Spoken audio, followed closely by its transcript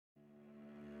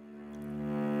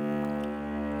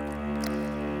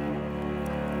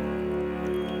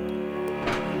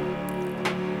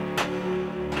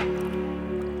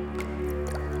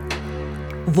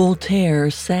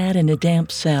Voltaire sat in a damp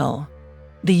cell.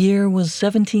 The year was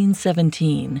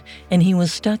 1717, and he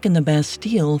was stuck in the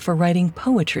Bastille for writing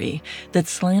poetry that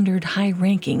slandered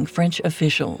high-ranking French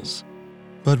officials.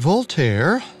 But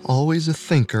Voltaire, always a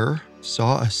thinker,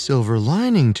 saw a silver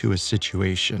lining to his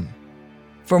situation.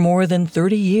 For more than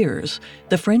 30 years,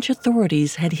 the French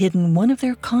authorities had hidden one of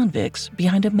their convicts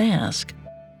behind a mask.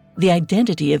 The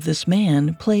identity of this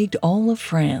man plagued all of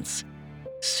France.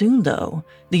 Soon, though,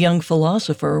 the young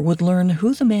philosopher would learn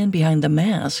who the man behind the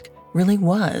mask really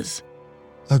was.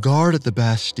 A guard at the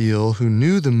Bastille who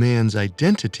knew the man's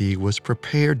identity was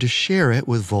prepared to share it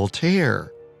with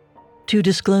Voltaire. To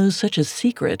disclose such a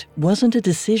secret wasn't a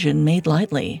decision made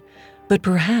lightly, but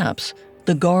perhaps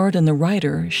the guard and the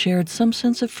writer shared some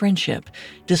sense of friendship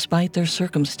despite their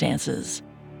circumstances.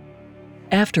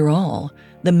 After all,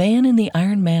 the man in the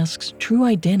Iron Mask's true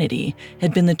identity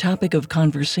had been the topic of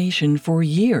conversation for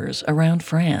years around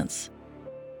France.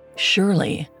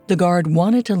 Surely, the guard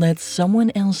wanted to let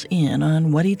someone else in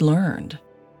on what he'd learned.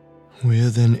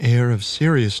 With an air of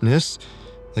seriousness,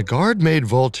 the guard made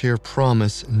Voltaire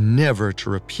promise never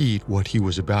to repeat what he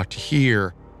was about to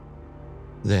hear.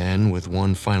 Then, with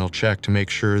one final check to make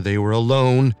sure they were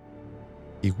alone,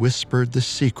 he whispered the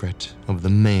secret of the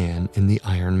man in the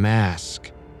Iron Mask.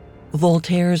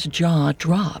 Voltaire's jaw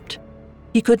dropped.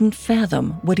 He couldn't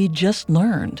fathom what he'd just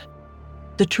learned.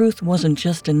 The truth wasn't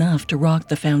just enough to rock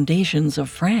the foundations of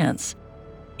France.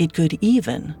 It could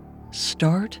even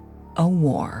start a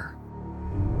war.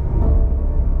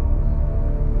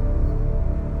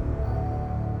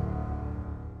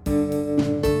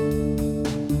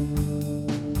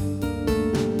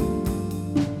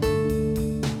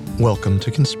 Welcome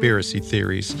to Conspiracy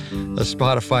Theories, a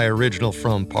Spotify original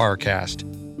from Parcast.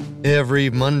 Every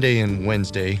Monday and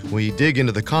Wednesday, we dig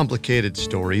into the complicated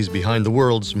stories behind the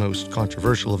world's most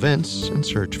controversial events and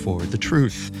search for the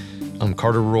truth. I'm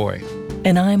Carter Roy.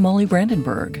 And I'm Molly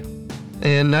Brandenburg.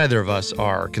 And neither of us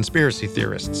are conspiracy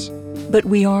theorists. But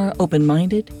we are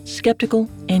open-minded, skeptical,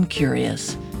 and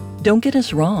curious. Don't get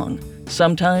us wrong.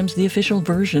 Sometimes the official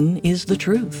version is the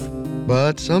truth.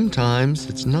 But sometimes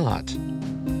it's not.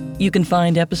 You can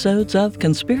find episodes of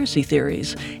Conspiracy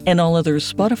Theories and all other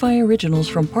Spotify originals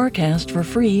from Parcast for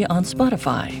free on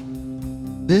Spotify.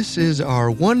 This is our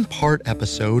one-part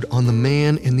episode on the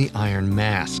man in the Iron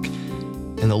Mask.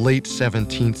 In the late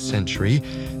 17th century,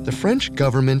 the French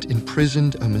government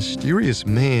imprisoned a mysterious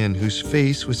man whose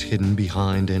face was hidden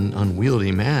behind an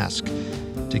unwieldy mask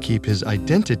to keep his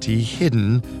identity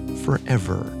hidden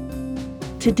forever.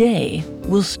 Today,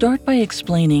 we'll start by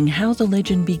explaining how the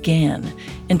legend began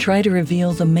and try to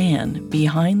reveal the man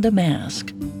behind the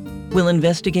mask. We'll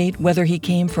investigate whether he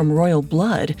came from royal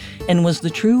blood and was the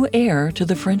true heir to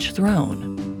the French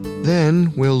throne.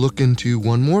 Then we'll look into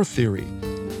one more theory.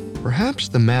 Perhaps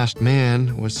the masked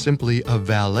man was simply a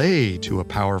valet to a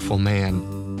powerful man,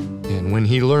 and when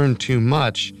he learned too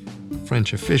much,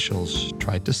 French officials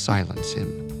tried to silence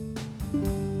him.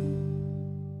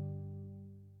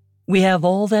 We have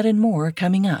all that and more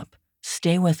coming up.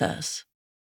 Stay with us.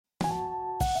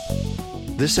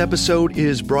 This episode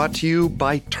is brought to you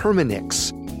by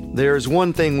Terminix. There's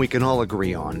one thing we can all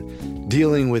agree on.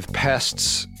 Dealing with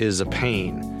pests is a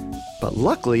pain. But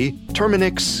luckily,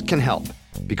 Terminix can help.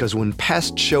 Because when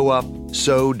pests show up,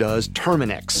 so does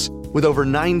Terminix. With over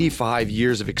 95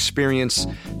 years of experience,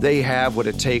 they have what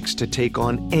it takes to take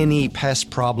on any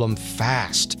pest problem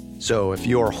fast. So if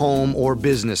your home or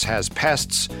business has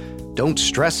pests, don't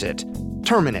stress it.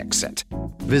 Terminix it.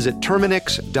 Visit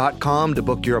Terminix.com to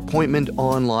book your appointment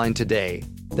online today.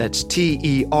 That's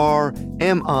TERMINIX.com.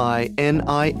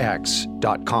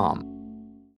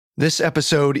 This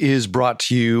episode is brought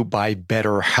to you by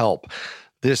BetterHelp.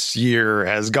 This year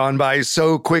has gone by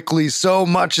so quickly, so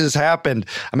much has happened.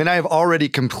 I have already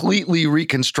completely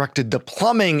reconstructed the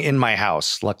plumbing in my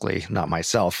house. Luckily, not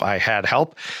myself. I had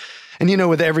help. And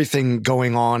with everything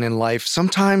going on in life,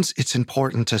 sometimes it's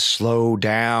important to slow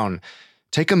down.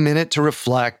 Take a minute to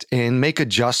reflect and make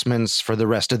adjustments for the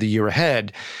rest of the year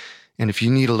ahead. And if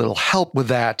you need a little help with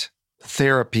that,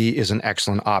 therapy is an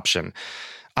excellent option.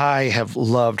 I have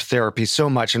loved therapy so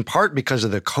much, in part because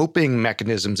of the coping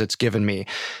mechanisms it's given me.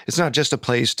 It's not just a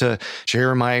place to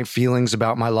share my feelings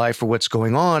about my life or what's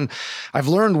going on. I've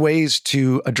learned ways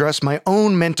to address my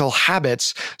own mental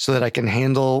habits so that I can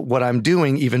handle what I'm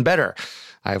doing even better.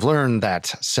 I've learned that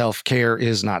self-care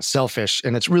is not selfish,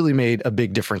 and it's really made a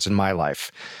big difference in my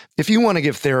life. If you want to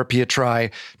give therapy a try,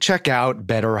 check out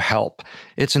BetterHelp.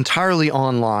 It's entirely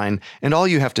online, and all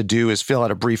you have to do is fill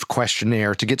out a brief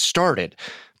questionnaire to get started.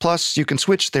 Plus, you can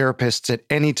switch therapists at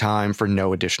any time for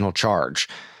no additional charge.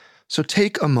 So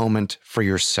take a moment for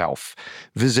yourself.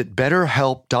 Visit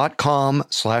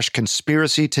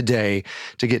betterhelp.com/conspiracy today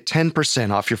to get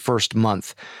 10% off your first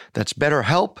month. That's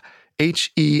BetterHelp,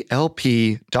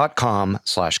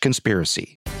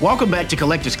 HELP.com/conspiracy. Welcome back to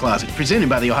Collector's Closet, presented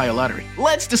by the Ohio Lottery.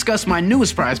 Let's discuss my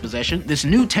newest prize possession, this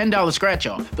new $10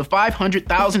 scratch-off, the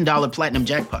 $500,000 Platinum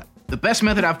Jackpot. The best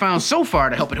method I've found so far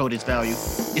to help it hold its value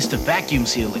is to vacuum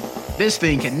seal it. This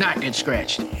thing cannot get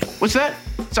scratched. What's that?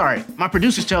 Sorry, my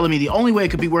producer's telling me the only way it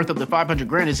could be worth up to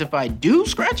 $500,000 is if I do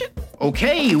scratch it?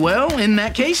 Okay, well, in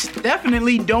that case,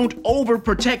 definitely don't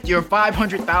overprotect your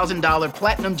 $500,000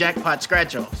 Platinum Jackpot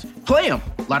scratch-offs. Play them.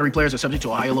 Lottery players are subject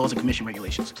to Ohio laws and commission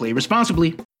regulations. Play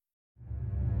responsibly.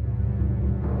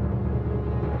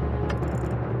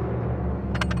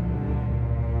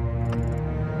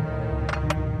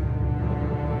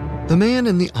 The man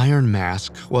in the iron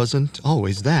mask wasn't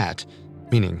always that,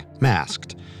 meaning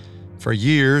masked. For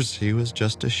years, he was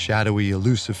just a shadowy,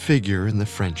 elusive figure in the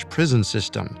French prison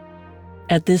system.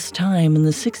 At this time in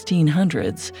the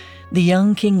 1600s, the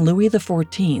young King Louis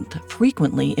XIV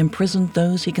frequently imprisoned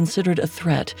those he considered a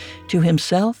threat to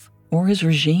himself or his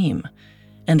regime.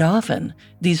 And often,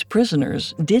 these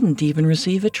prisoners didn't even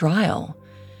receive a trial.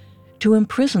 To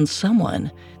imprison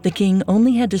someone, the king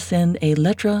only had to send a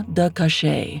lettre de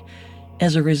cachet.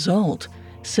 As a result,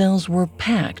 cells were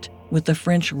packed with the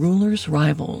French ruler's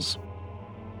rivals.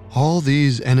 All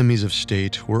these enemies of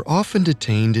state were often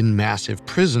detained in massive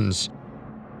prisons.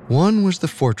 One was the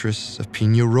fortress of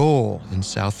Pignerol in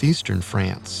southeastern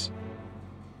France.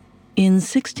 In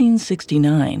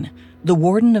 1669, the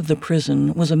warden of the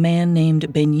prison was a man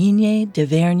named Benigné de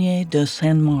Vergne de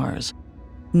Saint-Mars.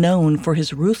 Known for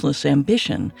his ruthless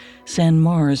ambition,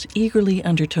 Saint-Mars eagerly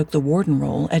undertook the warden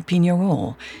role at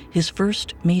Pignerol, his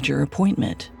first major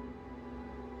appointment.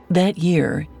 That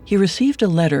year, he received a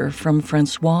letter from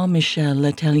François Michel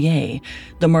Letellier,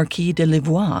 the Marquis de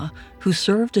Louvois, who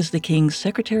served as the king's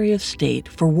Secretary of State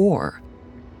for War.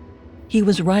 He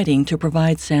was writing to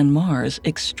provide Saint-Mars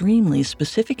extremely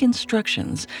specific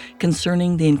instructions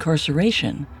concerning the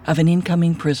incarceration of an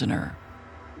incoming prisoner.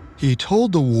 He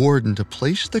told the warden to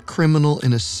place the criminal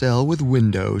in a cell with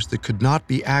windows that could not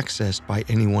be accessed by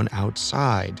anyone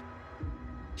outside.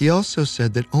 He also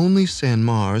said that only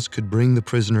Saint-Mars could bring the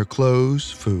prisoner clothes,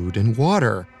 food, and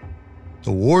water.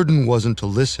 The warden wasn't to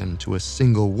listen to a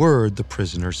single word the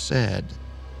prisoner said.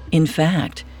 In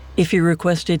fact, if he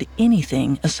requested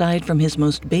anything aside from his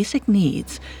most basic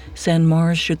needs,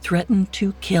 Saint-Mars should threaten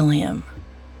to kill him.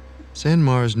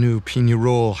 Saint-Mars knew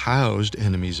Pignerol housed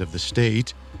enemies of the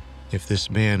state. If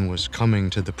this man was coming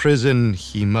to the prison,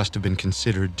 he must have been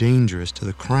considered dangerous to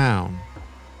the crown.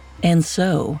 And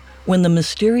so, when the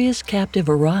mysterious captive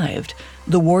arrived,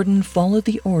 the warden followed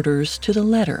the orders to the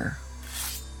letter.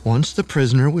 Once the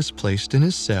prisoner was placed in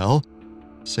his cell,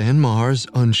 Saint-Mars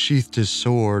unsheathed his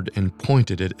sword and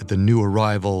pointed it at the new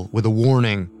arrival with a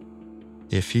warning.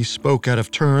 If he spoke out of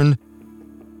turn,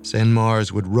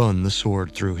 Saint-Mars would run the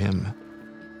sword through him.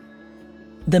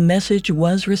 The message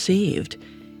was received.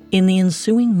 In the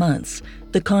ensuing months,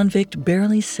 the convict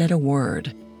barely said a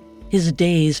word. His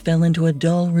days fell into a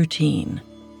dull routine.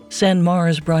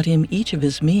 Saint-Mars brought him each of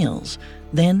his meals.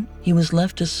 Then he was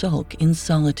left to sulk in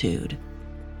solitude.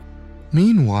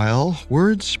 Meanwhile,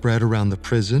 word spread around the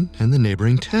prison and the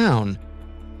neighboring town.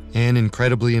 An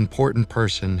incredibly important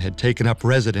person had taken up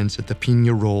residence at the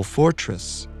Pignerol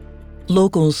fortress.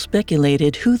 Locals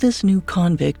speculated who this new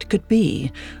convict could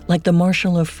be, like the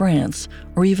Marshal of France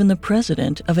or even the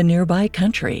president of a nearby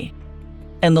country.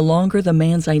 And the longer the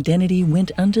man's identity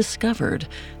went undiscovered,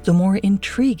 the more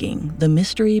intriguing the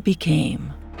mystery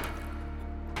became.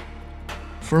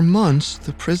 For months,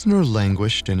 the prisoner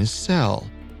languished in his cell.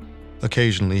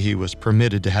 Occasionally, he was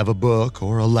permitted to have a book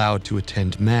or allowed to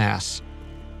attend Mass.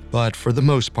 But for the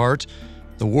most part,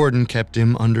 the warden kept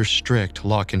him under strict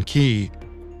lock and key.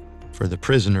 For the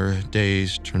prisoner,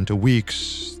 days turned to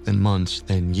weeks, then months,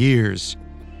 then years.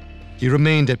 He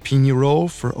remained at Pignerol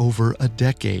for over a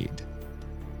decade.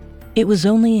 It was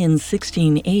only in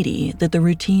 1680 that the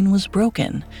routine was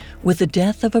broken, with the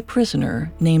death of a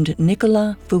prisoner named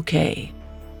Nicolas Fouquet.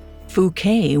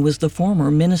 Fouquet was the former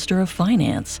Minister of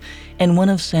Finance and one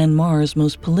of Saint-Mars'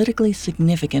 most politically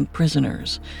significant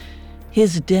prisoners.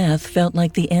 His death felt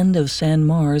like the end of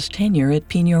Saint-Mars' tenure at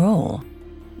Pignerol.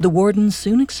 The warden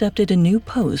soon accepted a new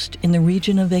post in the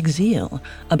region of Exilles,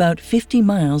 about 50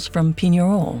 miles from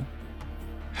Pignerol.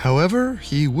 However,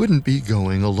 he wouldn't be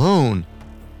going alone.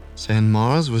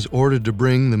 Saint-Mars was ordered to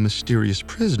bring the mysterious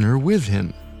prisoner with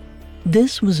him.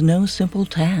 This was no simple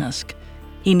task.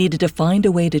 He needed to find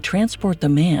a way to transport the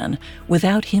man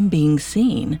without him being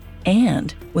seen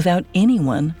and without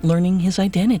anyone learning his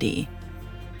identity.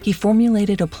 He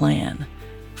formulated a plan.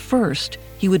 First,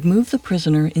 he would move the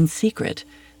prisoner in secret,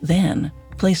 then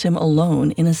place him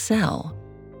alone in a cell.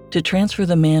 To transfer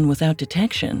the man without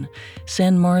detection,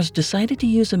 Sands-Mars decided to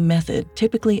use a method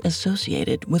typically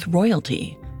associated with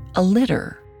royalty, a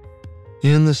litter.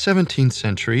 In the 17th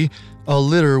century, a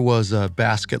litter was a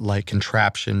basket-like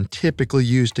contraption typically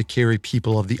used to carry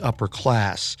people of the upper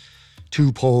class.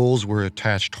 2 poles were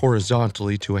attached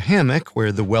horizontally to a hammock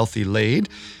where the wealthy laid,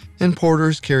 and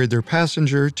porters carried their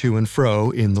passenger to and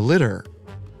fro in the litter.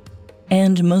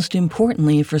 And most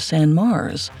importantly for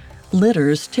Sands-Mars,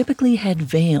 litters typically had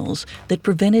veils that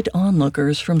prevented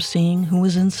onlookers from seeing who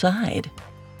was inside.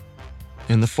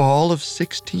 In the fall of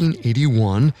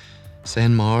 1681,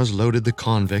 Sands-Mars loaded the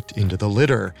convict into the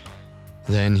litter.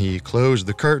 Then he closed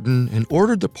the curtain and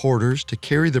ordered the porters to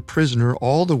carry the prisoner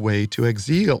all the way to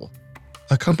Exilles.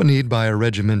 Accompanied by a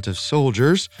regiment of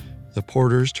soldiers, the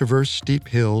porters traversed steep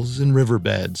hills and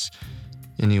riverbeds.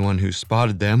 Anyone who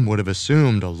spotted them would have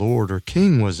assumed a lord or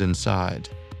king was inside.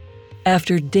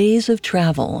 After days of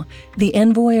travel, the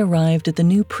envoy arrived at the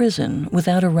new prison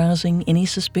without arousing any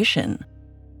suspicion.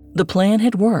 The plan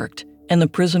had worked, and the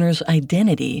prisoner's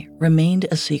identity remained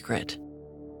a secret.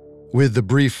 With the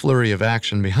brief flurry of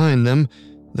action behind them,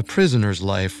 the prisoner's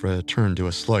life returned to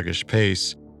a sluggish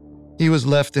pace. He was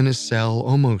left in his cell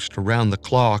almost around the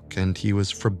clock, and he was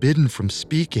forbidden from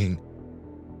speaking.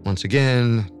 Once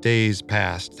again, days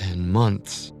passed, then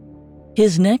months.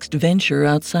 His next venture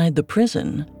outside the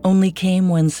prison only came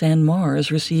when Sands-Mars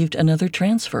received another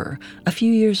transfer a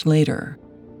few years later.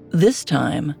 This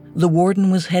time, the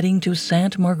warden was heading to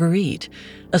Sainte Marguerite,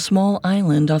 a small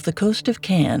island off the coast of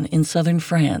Cannes in southern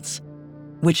France,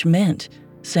 which meant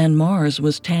Sands-Mars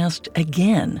was tasked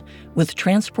again with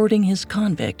transporting his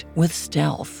convict with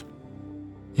stealth.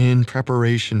 In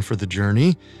preparation for the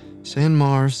journey,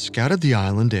 Sands-Mars scouted the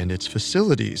island and its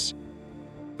facilities.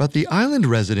 But the island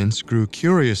residents grew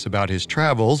curious about his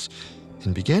travels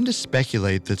and began to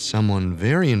speculate that someone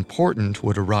very important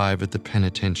would arrive at the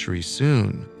penitentiary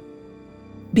soon.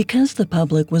 Because the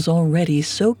public was already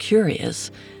so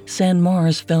curious,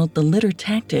 Sands-Mars felt the litter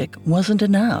tactic wasn't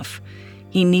enough.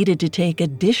 He needed to take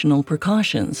additional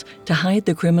precautions to hide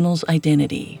the criminal's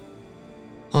identity.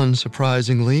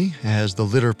 Unsurprisingly, as the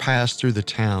litter passed through the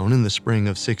town in the spring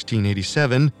of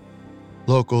 1687,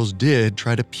 locals did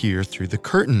try to peer through the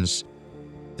curtains.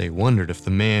 They wondered if the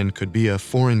man could be a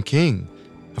foreign king,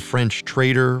 a French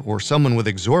trader, or someone with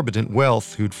exorbitant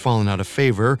wealth who'd fallen out of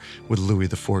favor with Louis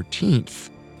XIV.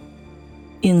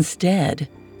 Instead,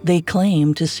 they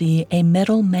claimed to see a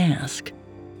metal mask.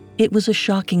 It was a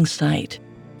shocking sight.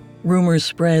 Rumors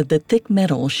spread that thick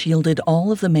metal shielded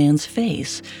all of the man's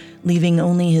face, leaving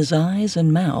only his eyes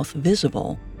and mouth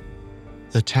visible.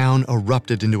 The town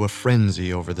erupted into a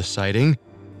frenzy over the sighting.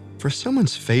 For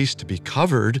someone's face to be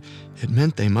covered, it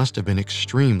meant they must have been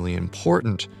extremely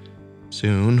important.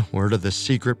 Soon, word of the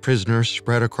secret prisoner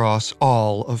spread across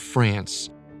all of France.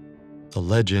 The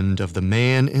legend of the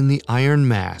man in the iron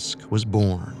mask was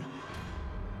born.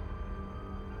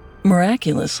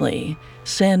 Miraculously,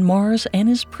 Sands-Mars and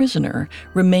his prisoner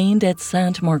remained at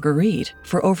Sainte Marguerite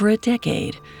for over a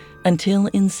decade, until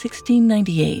in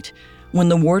 1698, when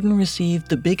the warden received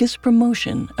the biggest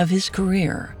promotion of his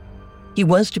career. He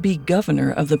was to be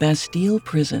governor of the Bastille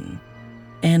prison,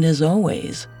 and as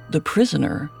always, the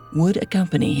prisoner would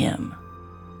accompany him.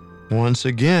 Once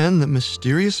again, the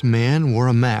mysterious man wore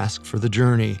a mask for the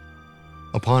journey.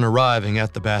 Upon arriving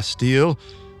at the Bastille,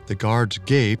 the guards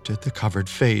gaped at the covered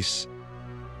face.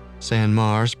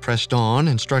 Sands-Mars pressed on,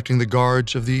 instructing the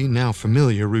guards of the now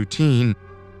familiar routine.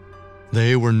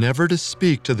 They were never to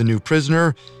speak to the new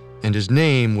prisoner, and his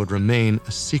name would remain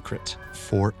a secret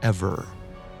forever.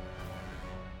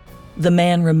 The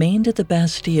man remained at the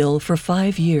Bastille for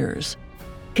 5 years.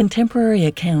 Contemporary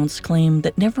accounts claim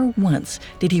that never once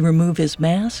did he remove his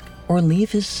mask or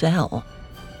leave his cell.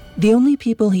 The only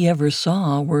people he ever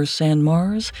saw were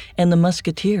Sands-Mars and the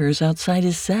musketeers outside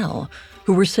his cell,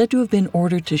 who were said to have been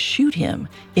ordered to shoot him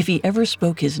if he ever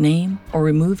spoke his name or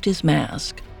removed his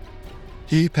mask.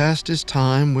 He passed his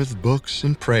time with books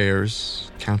and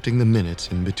prayers, counting the minutes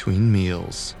in between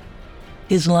meals.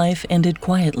 His life ended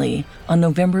quietly on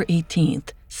November 18,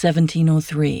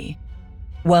 1703.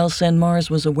 While Sands-Mars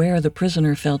was aware the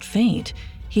prisoner felt faint,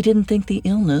 he didn't think the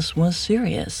illness was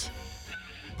serious.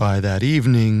 By that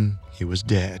evening, he was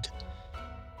dead.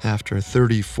 After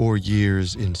 34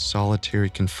 years in solitary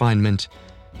confinement,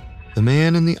 the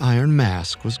man in the iron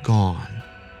mask was gone.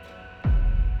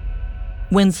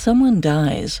 When someone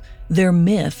dies, their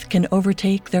myth can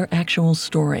overtake their actual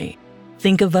story.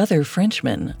 Think of other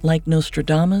Frenchmen like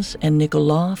Nostradamus and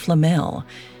Nicolas Flamel.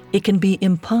 It can be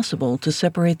impossible to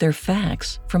separate their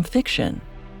facts from fiction.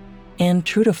 And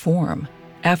true to form,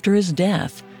 after his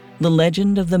death, the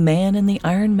legend of the Man in the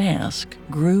Iron Mask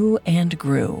grew and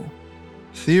grew.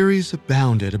 Theories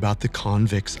abounded about the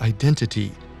convict's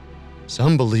identity.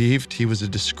 Some believed he was a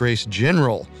disgraced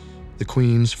general, the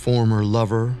Queen's former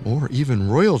lover, or even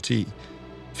royalty.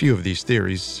 Few of these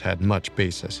theories had much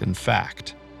basis in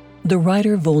fact. The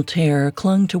writer Voltaire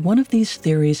clung to one of these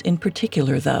theories in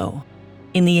particular, though.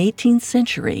 In the 18th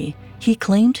century, he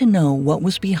claimed to know what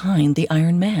was behind the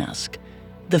Iron Mask,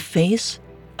 the face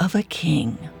of a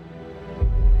king.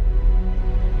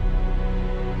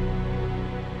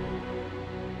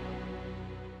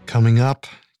 Coming up,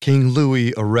 King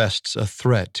Louis arrests a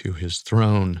threat to his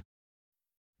throne.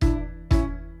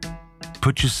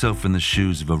 Put yourself in the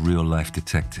shoes of a real-life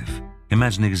detective.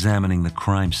 Imagine examining the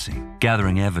crime scene,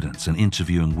 gathering evidence and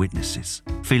interviewing witnesses,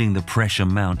 feeling the pressure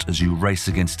mount as you race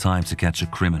against time to catch a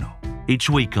criminal. Each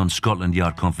week on Scotland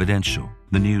Yard Confidential,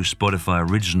 the new Spotify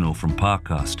original from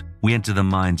Parcast, we enter the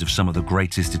minds of some of the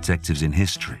greatest detectives in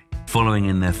history, following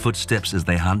in their footsteps as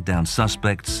they hunt down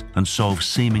suspects and solve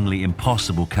seemingly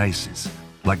impossible cases,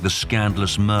 like the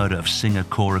scandalous murder of singer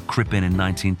Cora Crippen in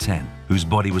 1910, whose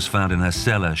body was found in her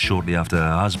cellar shortly after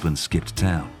her husband skipped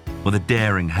town, or the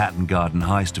daring Hatton Garden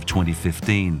heist of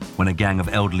 2015, when a gang of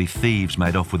elderly thieves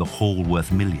made off with a haul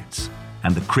worth millions,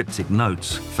 and the cryptic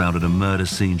notes found at a murder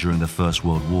scene during the First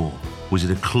World War. Was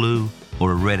it a clue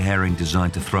or a red herring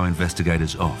designed to throw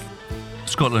investigators off?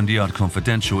 Scotland Yard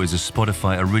Confidential is a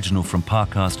Spotify original from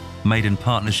Parcast, made in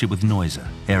partnership with Noiser,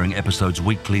 airing episodes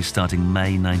weekly starting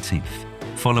May 19th.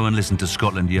 Follow and listen to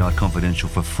Scotland Yard Confidential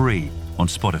for free on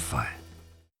Spotify.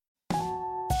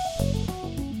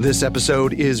 This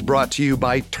episode is brought to you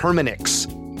by Terminix.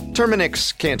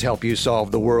 Terminix can't help you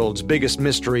solve the world's biggest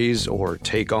mysteries or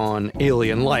take on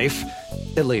alien life,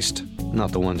 at least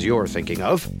not the ones you're thinking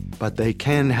of, but they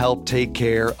can help take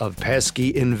care of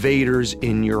pesky invaders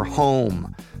in your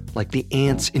home, like the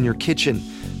ants in your kitchen,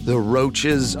 the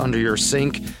roaches under your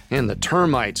sink, and the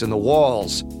termites in the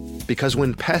walls. Because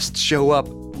when pests show up,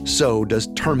 so does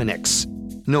Terminix.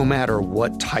 No matter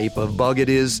what type of bug it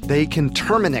is, they can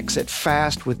Terminix it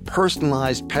fast with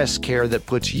personalized pest care that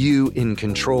puts you in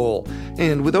control.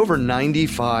 And with over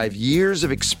 95 years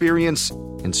of experience,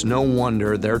 it's no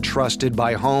wonder they're trusted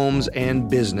by homes and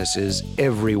businesses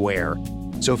everywhere.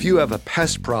 So if you have a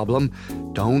pest problem,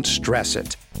 don't stress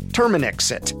it. Terminix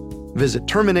it. Visit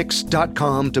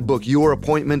Terminix.com to book your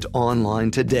appointment online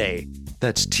today.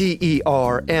 That's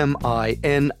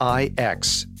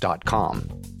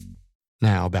TERMINIX.com.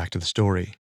 Now back to the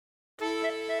story.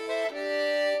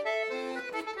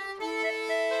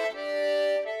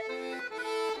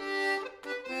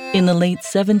 In the late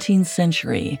 17th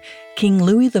century, King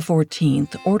Louis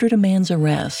XIV ordered a man's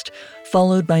arrest,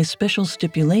 followed by special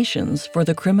stipulations for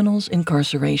the criminal's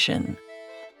incarceration.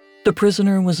 The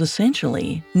prisoner was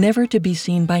essentially never to be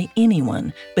seen by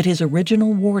anyone but his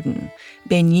original warden,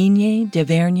 Benigné de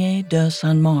Vergne de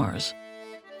Saint-Mars.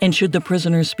 And should the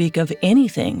prisoner speak of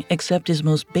anything except his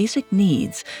most basic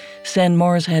needs,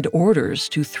 Saint-Mars had orders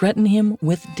to threaten him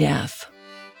with death.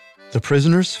 The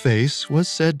prisoner's face was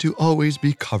said to always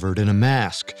be covered in a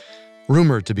mask,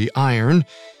 rumored to be iron,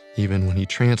 even when he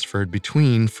transferred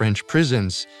between French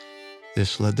prisons.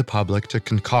 This led the public to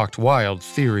concoct wild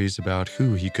theories about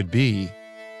who he could be.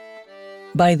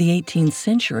 By the 18th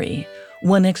century,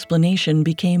 one explanation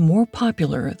became more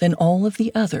popular than all of the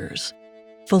others.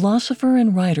 Philosopher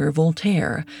and writer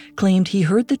Voltaire claimed he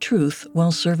heard the truth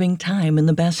while serving time in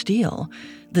the Bastille,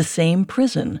 the same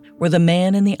prison where the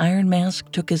Man in the Iron Mask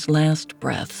took his last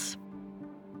breaths.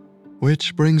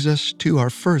 Which brings us to our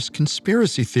first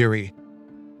conspiracy theory.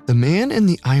 The Man in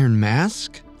the Iron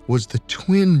Mask was the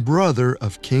twin brother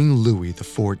of King Louis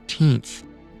XIV.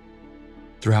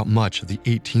 Throughout much of the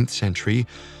 18th century,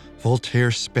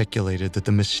 Voltaire speculated that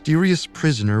the mysterious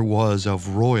prisoner was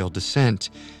of royal descent.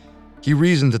 He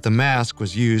reasoned that the mask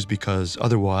was used because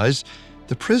otherwise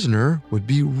the prisoner would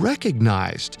be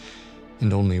recognized,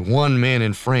 and only one man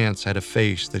in France had a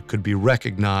face that could be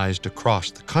recognized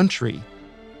across the country: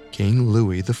 King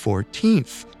Louis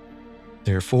XIV.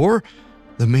 Therefore,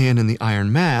 the Man in the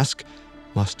Iron Mask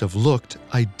must have looked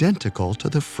identical to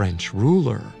the French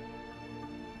ruler.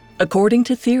 According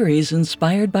to theories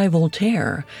inspired by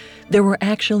Voltaire, there were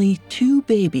actually 2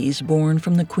 babies born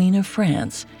from the Queen of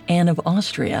France, Anne of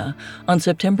Austria, on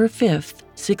September 5,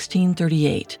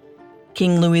 1638.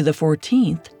 King Louis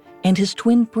XIV and his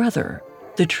twin brother,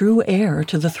 the true heir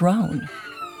to the throne.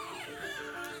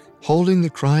 Holding the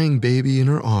crying baby in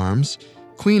her arms,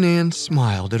 Queen Anne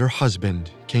smiled at her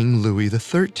husband, King Louis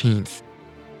XIII.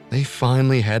 They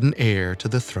finally had an heir to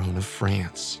the throne of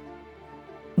France.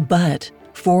 But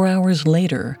 4 hours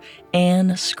later,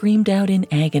 Anne screamed out in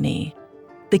agony.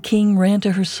 The king ran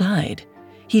to her side.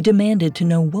 He demanded to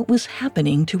know what was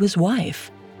happening to his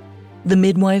wife. The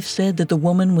midwife said that the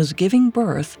woman was giving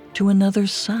birth to another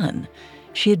son.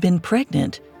 She had been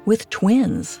pregnant with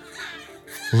twins.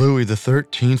 Louis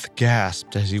XIII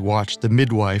gasped as he watched the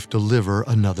midwife deliver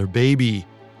another baby.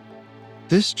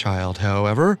 This child,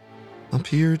 however,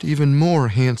 appeared even more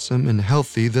handsome and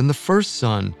healthy than the first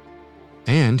son,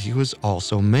 and he was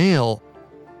also male,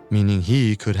 meaning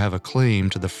he could have a claim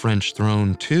to the French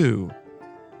throne too.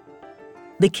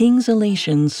 The king's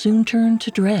elation soon turned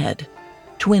to dread.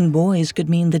 Twin boys could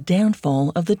mean the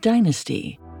downfall of the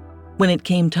dynasty. When it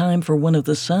came time for one of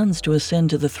the sons to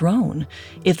ascend to the throne,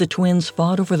 if the twins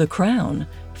fought over the crown,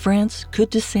 France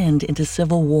could descend into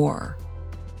civil war.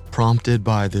 Prompted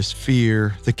by this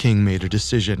fear, the king made a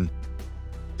decision.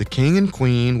 The king and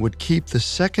queen would keep the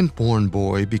second-born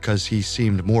boy because he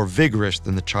seemed more vigorous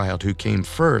than the child who came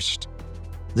first.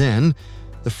 Then,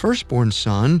 the firstborn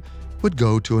son would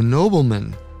go to a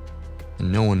nobleman,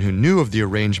 and no one who knew of the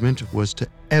arrangement was to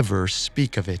ever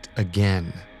speak of it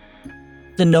again.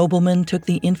 The nobleman took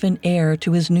the infant heir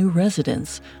to his new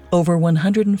residence, over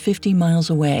 150 miles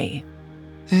away.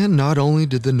 And not only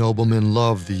did the nobleman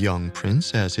love the young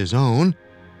prince as his own,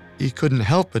 he couldn't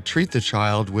help but treat the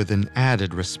child with an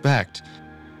added respect.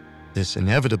 This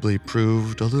inevitably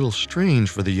proved a little strange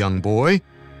for the young boy.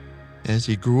 As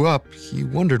he grew up, he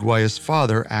wondered why his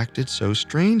father acted so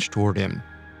strange toward him.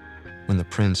 When the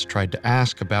prince tried to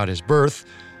ask about his birth,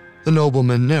 the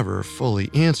nobleman never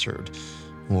fully answered,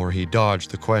 or he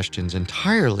dodged the questions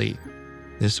entirely.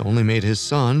 This only made his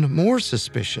son more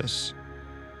suspicious.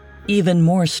 Even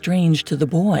more strange to the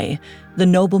boy, the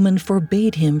nobleman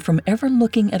forbade him from ever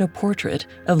looking at a portrait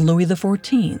of Louis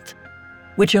XIV,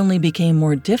 which only became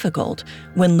more difficult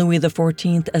when Louis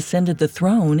XIV ascended the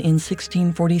throne in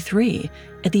 1643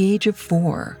 at the age of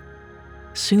 4.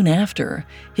 Soon after,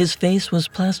 his face was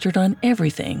plastered on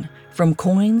everything from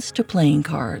coins to playing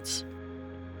cards.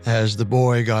 As the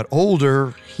boy got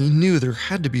older, he knew there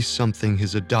had to be something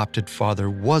his adopted father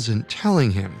wasn't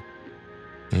telling him.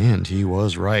 And he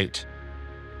was right.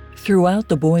 Throughout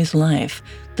the boy's life,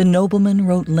 the nobleman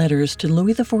wrote letters to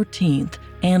Louis XIV,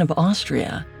 Anne of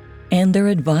Austria, and their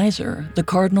advisor, the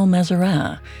Cardinal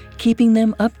Mazarin, keeping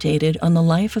them updated on the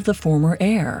life of the former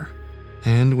heir.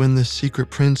 And when the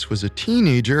secret prince was a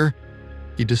teenager,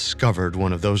 he discovered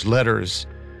one of those letters.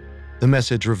 The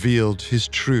message revealed his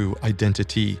true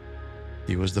identity.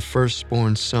 He was the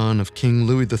firstborn son of King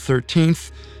Louis XIII,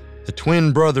 the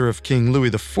twin brother of King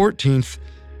Louis XIV,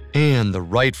 and the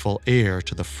rightful heir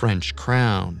to the French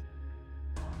crown.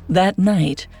 That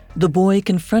night, the boy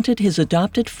confronted his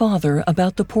adopted father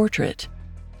about the portrait.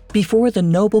 Before the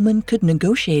nobleman could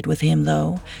negotiate with him,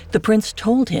 though, the prince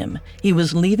told him he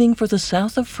was leaving for the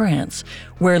south of France,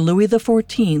 where Louis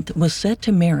XIV was set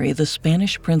to marry the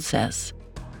Spanish princess.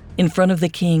 In front of the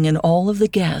king and all of the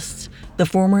guests, the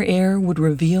former heir would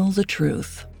reveal the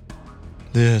truth.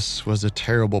 This was a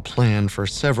terrible plan for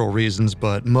several reasons,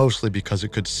 but mostly because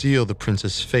it could seal the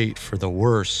prince's fate for the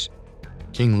worse.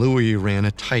 King Louis ran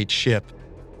a tight ship.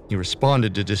 He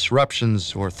responded to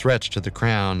disruptions or threats to the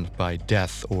crown by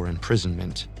death or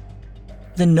imprisonment.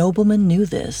 The nobleman knew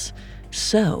this,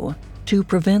 so, to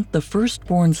prevent the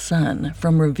firstborn son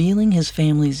from revealing his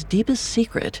family's deepest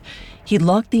secret, he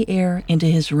locked the heir into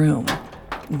his room.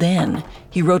 Then,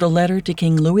 he wrote a letter to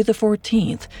King Louis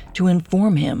XIV to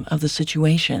inform him of the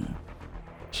situation.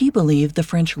 He believed the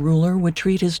French ruler would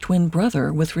treat his twin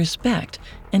brother with respect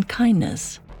and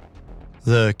kindness.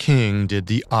 The king did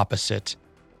the opposite.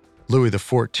 Louis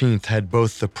XIV had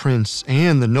both the prince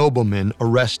and the nobleman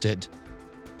arrested.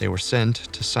 They were sent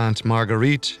to Sainte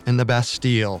Marguerite and the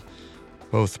Bastille,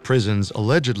 both prisons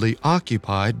allegedly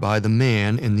occupied by the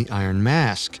man in the Iron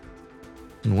Mask.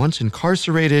 And once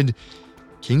incarcerated,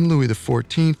 King Louis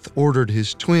XIV ordered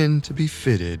his twin to be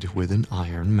fitted with an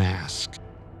iron mask.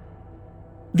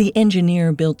 The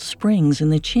engineer built springs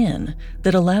in the chin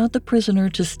that allowed the prisoner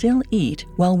to still eat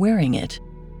while wearing it.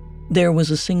 There was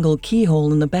a single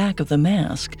keyhole in the back of the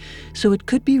mask, so it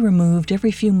could be removed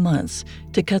every few months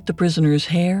to cut the prisoner's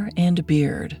hair and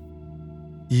beard.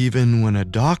 Even when a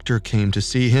doctor came to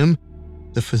see him,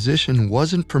 the physician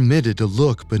wasn't permitted to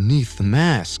look beneath the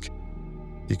mask.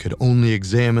 He could only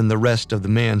examine the rest of the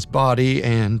man's body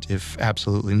and, if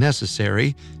absolutely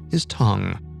necessary, his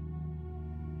tongue.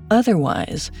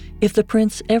 Otherwise, if the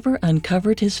prince ever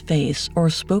uncovered his face or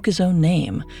spoke his own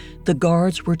name, the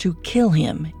guards were to kill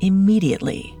him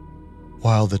immediately.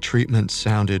 While the treatment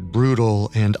sounded brutal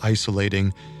and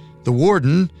isolating, the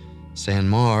warden, San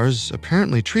Mars,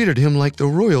 apparently treated him like the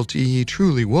royalty he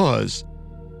truly was.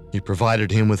 He provided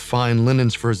him with fine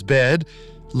linens for his bed,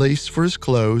 lace for his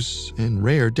clothes, and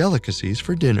rare delicacies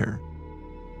for dinner.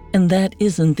 And that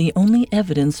isn't the only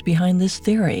evidence behind this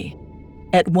theory.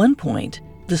 At one point,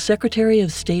 the Secretary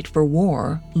of State for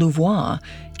War, Louvois,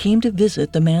 came to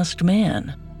visit the masked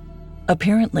man.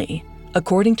 Apparently,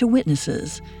 according to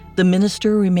witnesses, the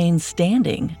minister remained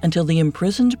standing until the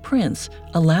imprisoned prince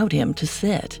allowed him to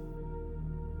sit.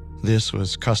 This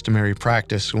was customary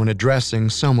practice when addressing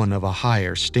someone of a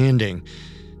higher standing,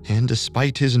 and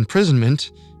despite his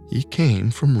imprisonment, he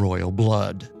came from royal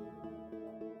blood.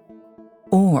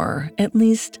 Or, at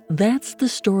least, that's the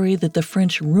story that the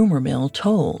French rumor mill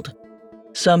told.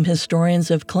 Some historians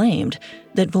have claimed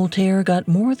that Voltaire got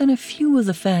more than a few of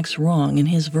the facts wrong in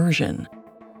his version.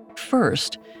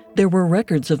 First, there were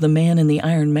records of the man in the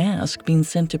Iron Mask being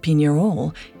sent to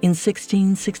Pignerol in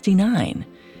 1669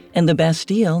 and the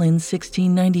Bastille in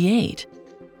 1698.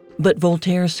 But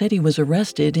Voltaire said he was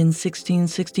arrested in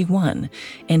 1661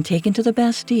 and taken to the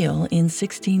Bastille in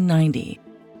 1690.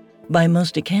 By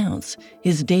most accounts,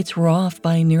 his dates were off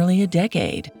by nearly a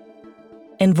decade.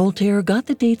 And Voltaire got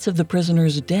the dates of the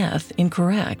prisoner's death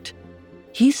incorrect.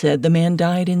 He said the man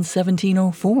died in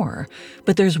 1704,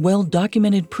 but there's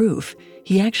well-documented proof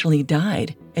he actually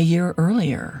died a year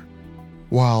earlier.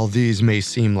 While these may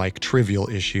seem like trivial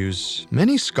issues,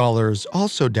 many scholars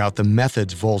also doubt the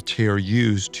methods Voltaire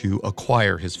used to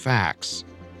acquire his facts.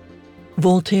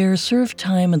 Voltaire served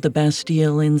time at the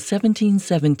Bastille in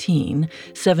 1717,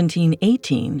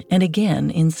 1718, and again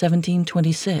in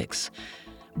 1726.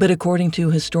 But according to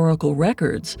historical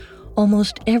records,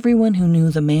 almost everyone who knew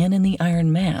the man in the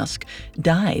Iron Mask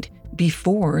died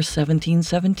before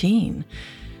 1717.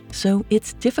 So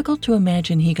it's difficult to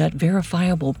imagine he got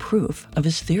verifiable proof of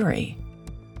his theory.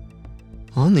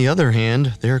 On the other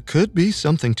hand, there could be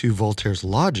something to Voltaire's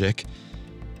logic.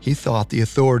 He thought the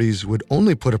authorities would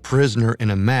only put a prisoner in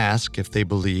a mask if they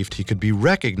believed he could be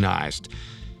recognized.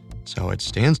 So it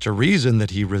stands to reason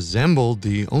that he resembled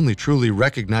the only truly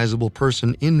recognizable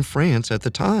person in France at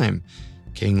the time,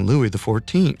 King Louis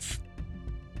XIV.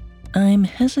 I'm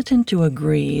hesitant to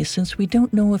agree since we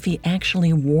don't know if he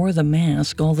actually wore the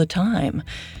mask all the time.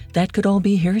 That could all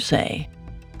be hearsay.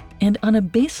 And on a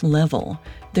base level,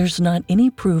 there's not any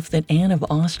proof that Anne of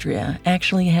Austria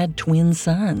actually had twin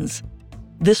sons.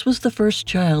 This was the first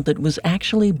child that was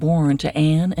actually born to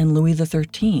Anne and Louis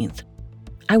XIII.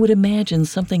 I would imagine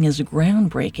something as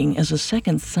groundbreaking as a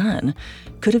second son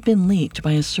could have been leaked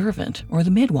by a servant or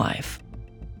the midwife.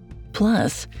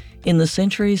 Plus, in the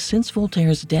centuries since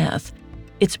Voltaire's death,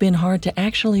 it's been hard to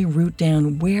actually root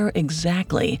down where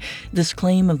exactly this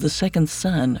claim of the second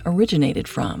son originated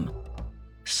from.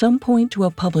 Some point to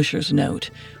a publisher's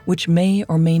note, which may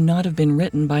or may not have been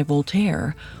written by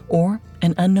Voltaire or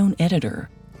an unknown editor.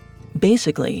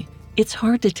 Basically, it's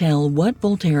hard to tell what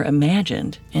Voltaire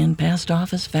imagined and passed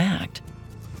off as fact.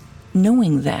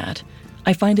 Knowing that,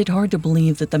 I find it hard to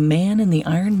believe that the man in the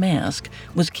Iron Mask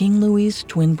was King Louis's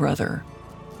twin brother.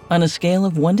 On a scale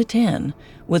of 1 to 10,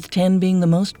 with 10 being the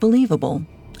most believable,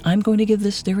 I'm going to give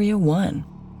this theory a 1.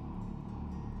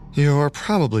 You're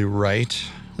probably right.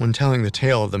 When telling the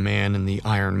tale of the man in the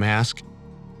Iron Mask,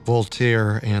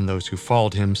 Voltaire and those who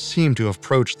followed him seem to have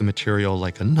approached the material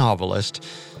like a novelist,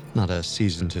 not a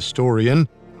seasoned historian.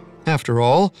 After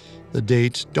all, the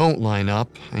dates don't line up,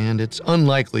 and it's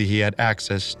unlikely he had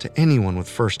access to anyone with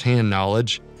first-hand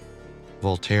knowledge.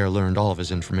 Voltaire learned all of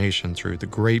his information through the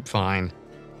grapevine,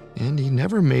 and he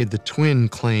never made the twin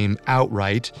claim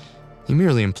outright. He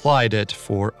merely implied it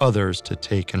for others to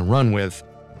take and run with.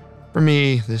 For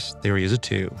me, this theory is a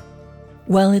 2.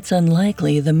 While it's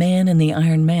unlikely the man in the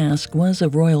Iron Mask was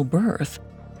of royal birth,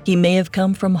 he may have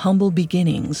come from humble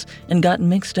beginnings and gotten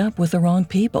mixed up with the wrong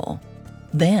people.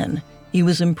 Then, he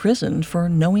was imprisoned for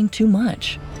knowing too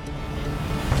much.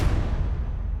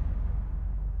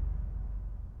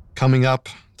 Coming up,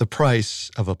 the price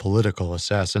of a political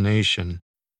assassination.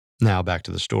 Now back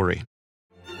to the story.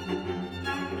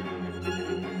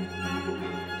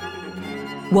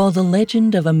 While the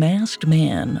legend of a masked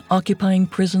man occupying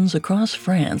prisons across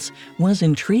France was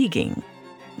intriguing,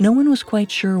 no one was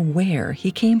quite sure where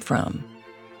he came from.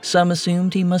 Some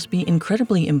assumed he must be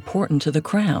incredibly important to the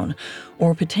crown,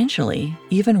 or potentially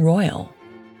even royal.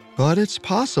 But it's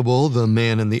possible the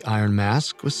man in the Iron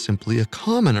Mask was simply a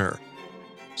commoner.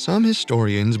 Some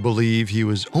historians believe he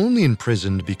was only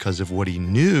imprisoned because of what he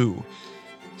knew.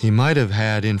 He might have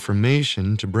had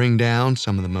information to bring down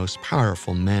some of the most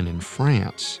powerful men in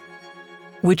France.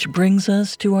 Which brings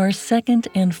us to our second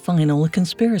and final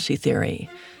conspiracy theory.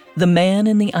 The man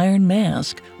in the Iron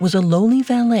Mask was a lowly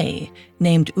valet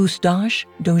named Eustache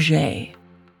Dauger.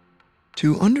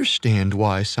 To understand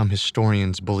why some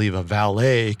historians believe a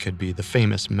valet could be the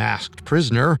famous masked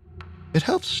prisoner, it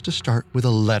helps to start with a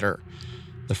letter.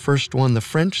 The first one the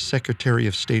French Secretary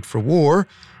of State for War,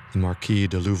 the Marquis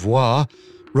de Louvois,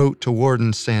 wrote to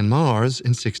Warden Saint-Mars in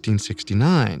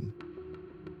 1669.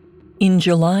 In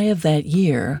July of that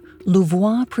year,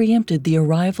 Louvois preempted the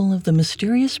arrival of the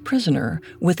mysterious prisoner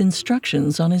with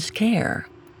instructions on his care.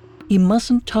 He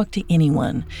mustn't talk to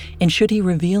anyone, and should he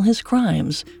reveal his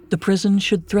crimes, the prison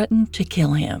should threaten to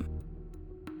kill him.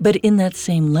 But in that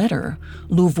same letter,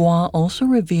 Louvois also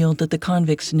revealed that the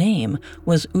convict's name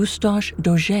was Eustache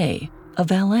Dauger, a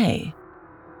valet.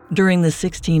 During the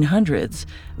 1600s,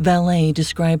 valet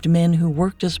described men who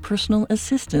worked as personal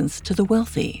assistants to the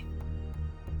wealthy.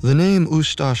 The name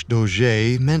Eustache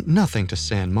Dauger meant nothing to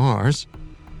Saint-Mars.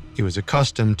 He was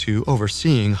accustomed to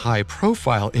overseeing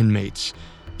high-profile inmates,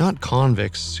 not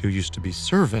convicts who used to be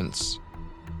servants.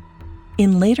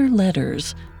 In later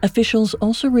letters, officials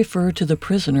also referred to the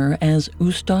prisoner as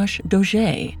Eustache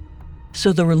Dauger,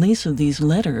 so the release of these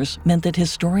letters meant that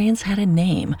historians had a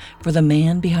name for the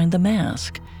man behind the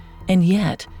mask, and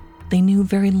yet they knew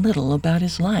very little about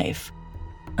his life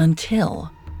until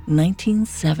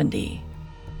 1970.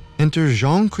 Enter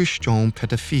Jean-Christian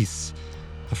Petitfils,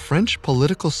 a French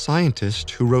political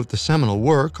scientist who wrote the seminal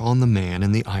work on the man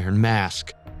in the Iron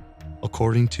Mask.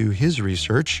 According to his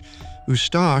research,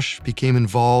 Eustache became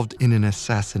involved in an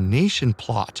assassination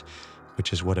plot,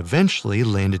 which is what eventually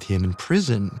landed him in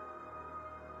prison.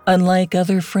 Unlike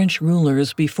other French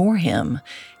rulers before him,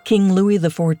 King Louis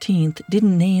XIV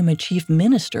didn't name a chief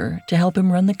minister to help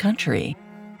him run the country.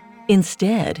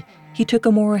 Instead, he took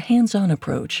a more hands-on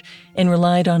approach and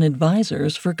relied on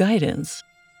advisors for guidance.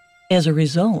 As a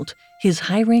result, his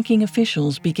high-ranking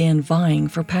officials began vying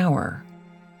for power.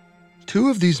 Two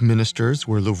of these ministers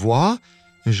were Louvois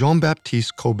and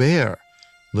Jean-Baptiste Colbert,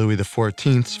 Louis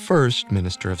XIV's first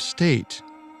minister of state.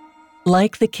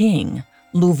 Like the king,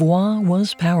 Louvois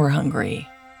was power-hungry.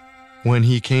 When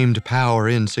he came to power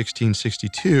in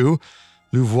 1662,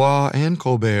 Louvois and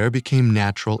Colbert became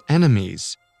natural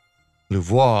enemies.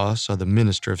 Louvois saw the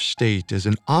minister of state as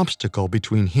an obstacle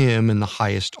between him and the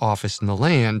highest office in the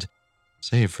land,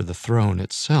 save for the throne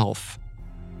itself.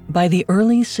 By the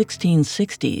early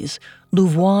 1660s,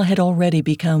 Louvois had already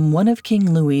become one of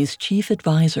King Louis's chief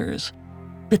advisors.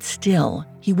 But still,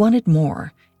 he wanted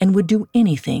more and would do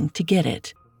anything to get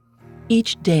it.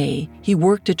 Each day, he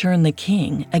worked to turn the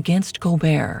king against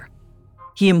Colbert.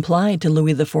 He implied to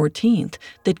Louis XIV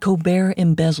that Colbert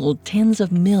embezzled tens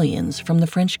of millions from the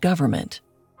French government.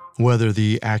 Whether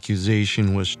the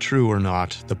accusation was true or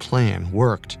not, the plan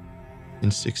worked. In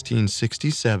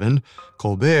 1667,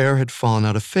 Colbert had fallen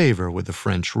out of favor with the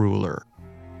French ruler.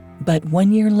 But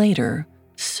 1 year later,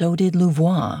 so did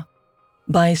Louvois.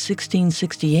 By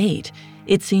 1668,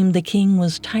 it seemed the king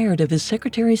was tired of his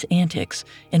secretary's antics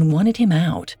and wanted him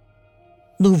out.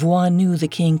 Louvois knew the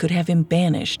king could have him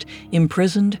banished,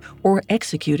 imprisoned, or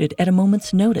executed at a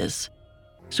moment's notice.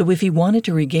 So if he wanted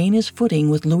to regain his footing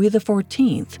with Louis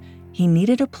XIV, he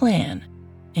needed a plan,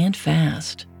 and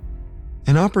fast.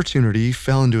 An opportunity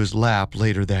fell into his lap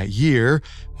later that year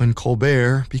when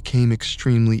Colbert became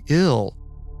extremely ill.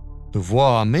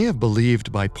 Louvois may have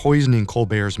believed by poisoning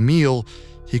Colbert's meal,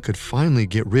 he could finally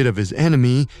get rid of his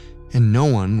enemy and no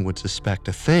one would suspect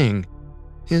a thing.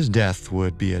 His death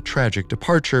would be a tragic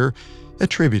departure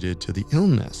attributed to the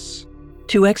illness.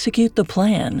 To execute the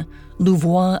plan,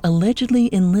 Louvois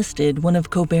allegedly enlisted one of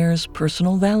Colbert's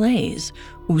personal valets,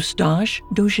 Eustache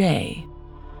Dauger.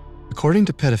 According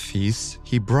to Petitfils,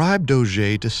 he bribed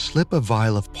Dauger to slip a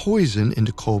vial of poison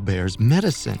into Colbert's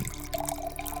medicine.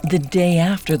 The day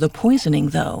after the poisoning,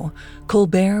 though,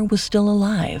 Colbert was still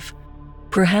alive.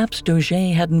 Perhaps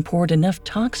Dauger hadn't poured enough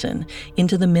toxin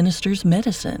into the minister's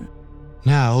medicine.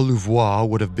 Now Louvois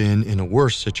would have been in a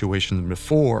worse situation than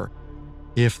before.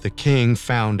 If the king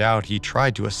found out he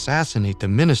tried to assassinate the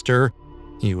minister,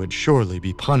 he would surely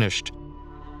be punished.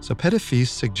 So Petitfils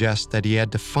suggests that he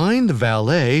had to find the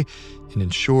valet and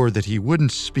ensure that he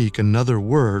wouldn't speak another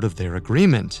word of their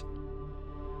agreement.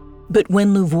 But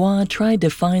when Louvois tried to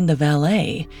find the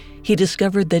valet, he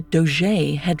discovered that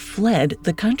Dauger had fled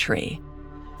the country.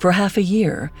 For half a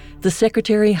year, the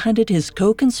secretary hunted his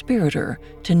co-conspirator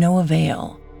to no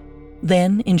avail.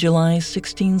 Then, in July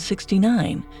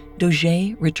 1669,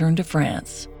 Dauger returned to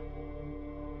France.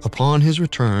 Upon his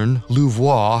return,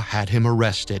 Louvois had him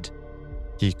arrested.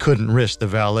 He couldn't risk the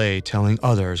valet telling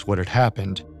others what had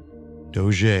happened.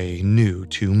 Daugé knew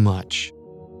too much.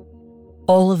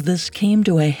 All of this came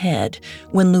to a head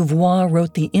when Louvois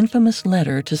wrote the infamous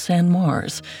letter to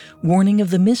Saint-Mars, warning of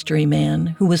the mystery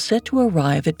man who was set to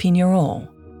arrive at Pignerol.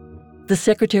 The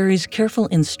secretary's careful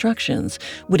instructions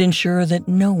would ensure that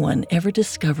no one ever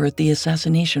discovered the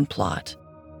assassination plot.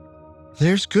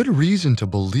 There's good reason to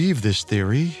believe this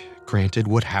theory, granted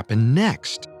what happened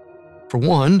next. For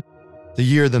one, the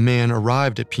year the man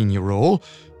arrived at Pignerol,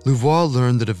 Louvois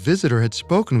learned that a visitor had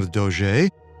spoken with Daugé,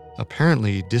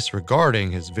 apparently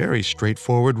disregarding his very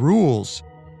straightforward rules.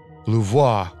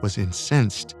 Louvois was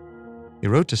incensed. He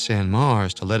wrote to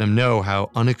Saint-Mars to let him know how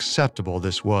unacceptable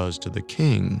this was to the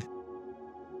king.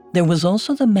 There was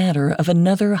also the matter of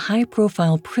another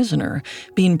high-profile prisoner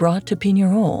being brought to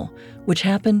Pignerol, which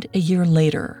happened a year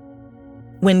later.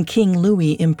 When King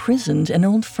Louis imprisoned an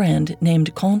old friend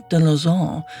named Comte de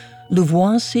Lauzon,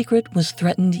 Louvois' secret was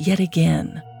threatened yet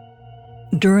again.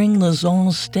 During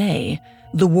Lauzon's stay,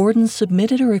 the warden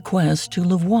submitted a request to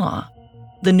Louvois.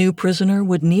 The new prisoner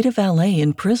would need a valet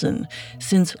in prison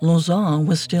since Lauzon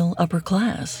was still upper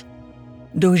class.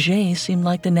 Daugé seemed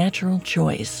like the natural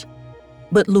choice,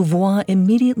 but Louvois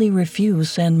immediately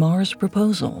refused Saint-Mars'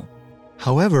 proposal.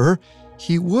 However,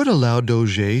 he would allow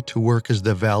Daugé to work as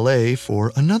the valet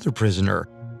for another prisoner,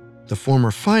 the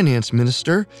former finance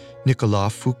minister,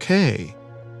 Nicolas Fouquet.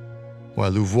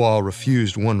 While Louvois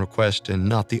refused one request and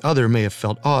not the other may have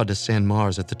felt odd to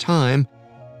Saint-Mars at the time,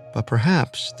 but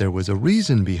perhaps there was a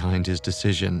reason behind his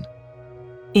decision.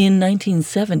 In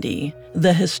 1970,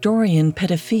 the historian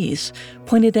Petit-Fils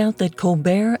pointed out that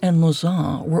Colbert and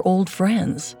Lauzon were old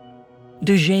friends.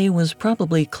 Daugé was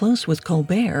probably close with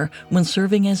Colbert when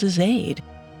serving as his aide.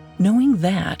 Knowing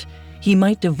that, he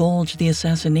might divulge the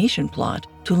assassination plot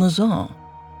to Lauzon.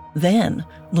 Then,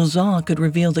 Lauzon could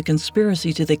reveal the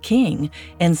conspiracy to the king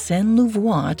and send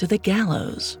Louvois to the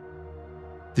gallows.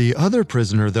 The other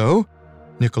prisoner, though,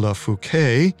 Nicolas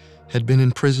Fouquet, had been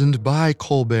imprisoned by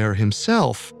Colbert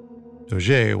himself.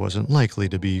 Daugé wasn't likely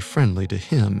to be friendly to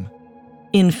him.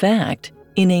 In fact,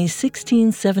 in a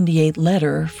 1678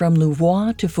 letter from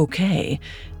Louvois to Fouquet,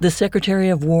 the Secretary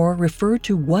of War referred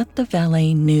to what the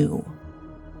valet knew.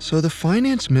 So the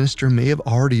finance minister may have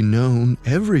already known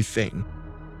everything.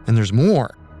 And there's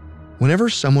more. Whenever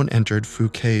someone entered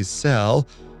Fouquet's cell,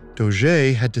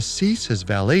 Daugé had to cease his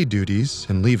valet duties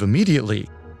and leave immediately.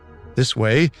 This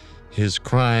way, his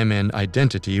crime and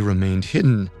identity remained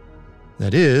hidden.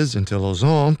 That is, until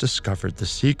Lauzon discovered the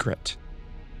secret.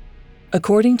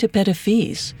 According to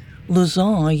Petit-Fils,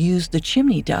 Lauzon used the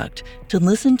chimney duct to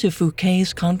listen to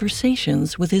Fouquet's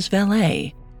conversations with his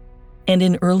valet. And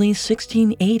in early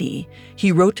 1680,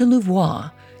 he wrote to Louvois,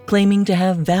 claiming to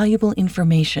have valuable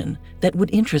information that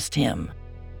would interest him.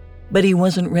 But he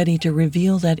wasn't ready to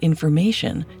reveal that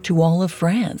information to all of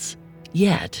France,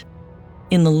 yet.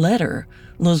 In the letter,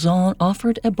 Lauzon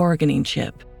offered a bargaining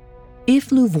chip.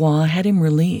 If Louvois had him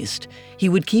released, he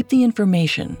would keep the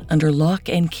information under lock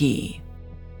and key.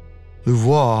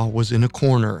 Louvois was in a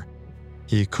corner.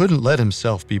 He couldn't let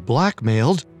himself be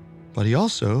blackmailed, but he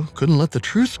also couldn't let the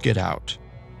truth get out.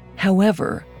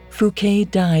 However, Fouquet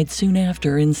died soon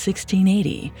after in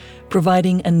 1680,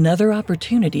 providing another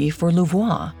opportunity for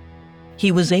Louvois.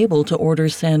 He was able to order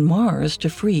Saint-Mars to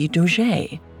free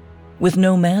Daugé. With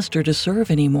no master to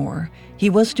serve anymore, he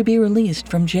was to be released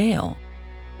from jail.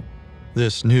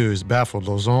 This news baffled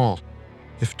Lauzon.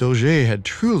 If Daugé had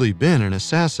truly been an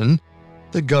assassin,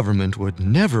 the government would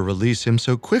never release him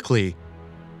so quickly.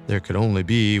 There could only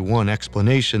be one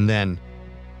explanation then.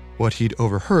 What he'd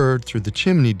overheard through the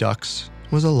chimney ducts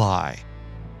was a lie.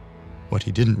 What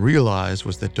he didn't realize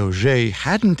was that Daugé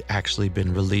hadn't actually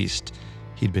been released.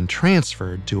 He'd been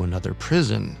transferred to another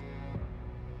prison.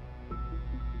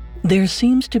 There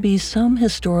seems to be some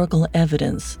historical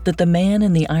evidence that the man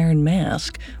in the Iron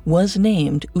Mask was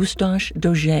named Eustache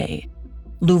Daugé.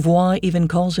 Louvois even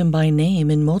calls him by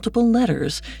name in multiple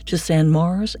letters to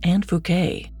Saint-Mars and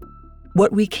Fouquet.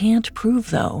 What we can't prove,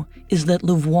 though, is that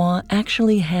Louvois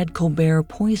actually had Colbert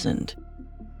poisoned.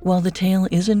 While the tale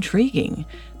is intriguing,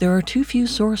 there are too few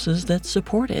sources that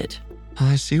support it.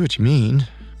 I see what you mean.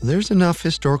 There's enough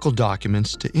historical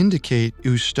documents to indicate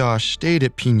Eustache stayed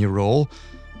at Pignerol,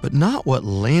 but not what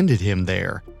landed him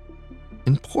there.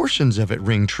 And portions of it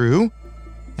ring true.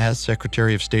 As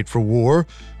Secretary of State for War,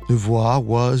 Louvois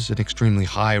was an extremely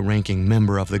high-ranking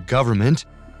member of the government.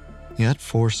 Yet,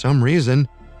 for some reason,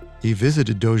 he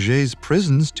visited Daugé's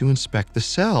prisons to inspect the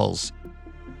cells.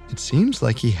 It seems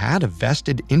like he had a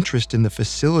vested interest in the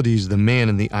facilities the man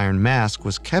in the Iron Mask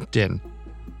was kept in,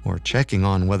 or checking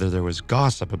on whether there was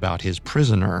gossip about his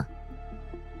prisoner.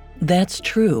 That's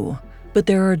true, but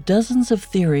there are dozens of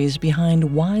theories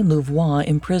behind why Louvois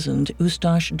imprisoned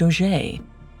Eustache Dauger.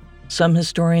 Some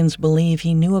historians believe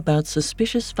he knew about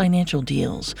suspicious financial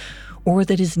deals, or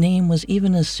that his name was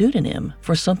even a pseudonym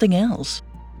for something else.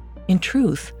 In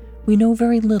truth, we know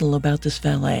very little about this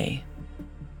valet.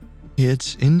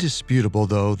 It's indisputable,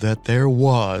 though, that there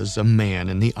was a man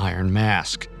in the Iron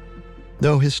Mask,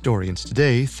 though historians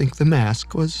today think the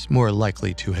mask was more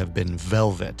likely to have been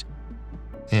velvet.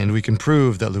 And we can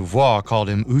prove that Louvois called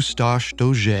him Eustache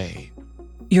Dauger.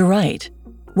 You're right.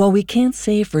 While we can't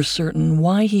say for certain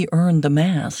why he earned the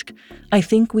mask, I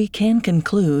think we can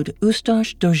conclude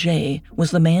Eustache Dauger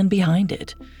was the man behind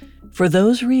it. For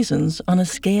those reasons, on a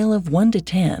scale of 1 to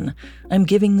 10, I'm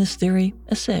giving this theory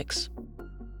a 6.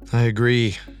 I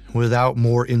agree. Without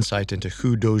more insight into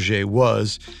who Dauger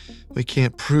was, we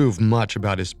can't prove much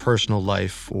about his personal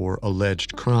life or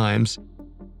alleged crimes.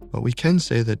 But we can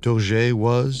say that Dauger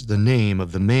was the name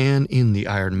of the man in the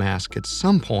Iron Mask at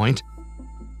some point,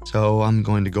 so I'm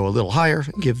going to go a little higher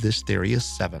and give this theory a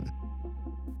 7.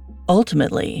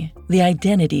 Ultimately, the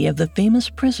identity of the famous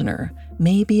prisoner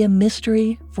may be a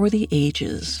mystery for the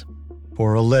ages.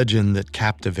 For a legend that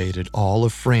captivated all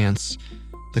of France,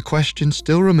 the question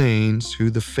still remains who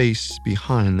the face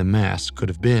behind the mask could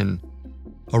have been.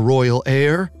 A royal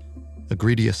heir? A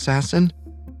greedy assassin?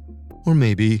 Or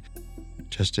maybe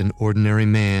just an ordinary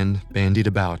man bandied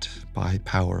about by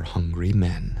power-hungry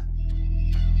men.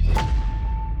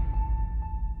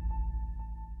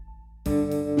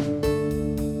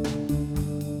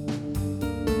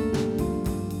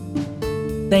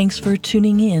 Thanks for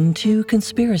tuning in to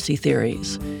Conspiracy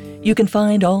Theories. You can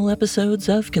find all episodes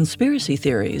of Conspiracy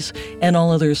Theories and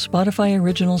all other Spotify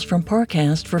originals from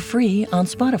Parcast for free on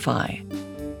Spotify.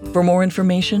 For more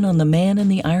information on the man in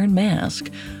the Iron Mask,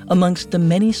 amongst the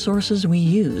many sources we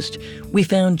used, we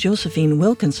found Josephine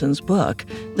Wilkinson's book,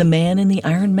 The Man in the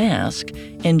Iron Mask,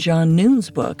 and John Noon's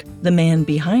book, The Man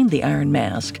Behind the Iron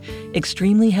Mask,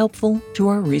 extremely helpful to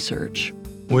our research.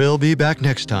 We'll be back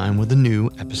next time with a new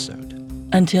episode.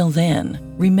 Until then,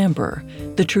 remember,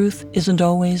 the truth isn't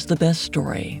always the best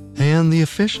story. And the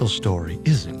official story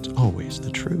isn't always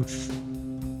the truth.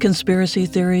 Conspiracy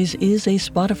Theories is a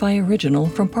Spotify original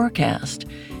from Parcast.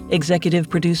 Executive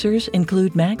producers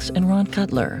include Max and Ron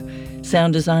Cutler.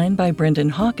 Sound design by Brendan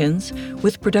Hawkins,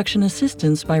 with production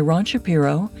assistance by Ron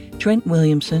Shapiro, Trent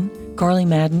Williamson, Carly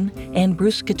Madden, and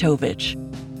Bruce Katovich.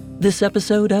 This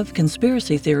episode of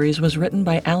Conspiracy Theories was written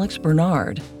by Alex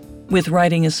Bernard, with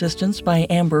writing assistance by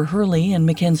Amber Hurley and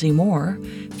Mackenzie Moore,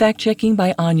 fact-checking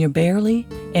by Anya Bailey,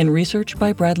 and research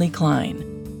by Bradley Klein.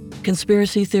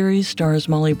 Conspiracy Theories stars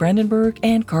Molly Brandenburg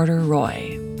and Carter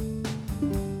Roy.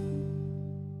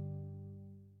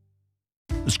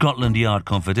 Scotland Yard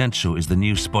Confidential is the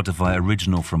new Spotify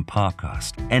original from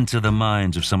Parcast. Enter the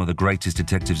minds of some of the greatest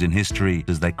detectives in history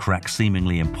as they crack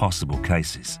seemingly impossible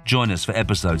cases. Join us for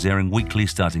episodes airing weekly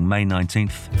starting May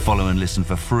 19th. Follow and listen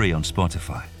for free on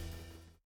Spotify.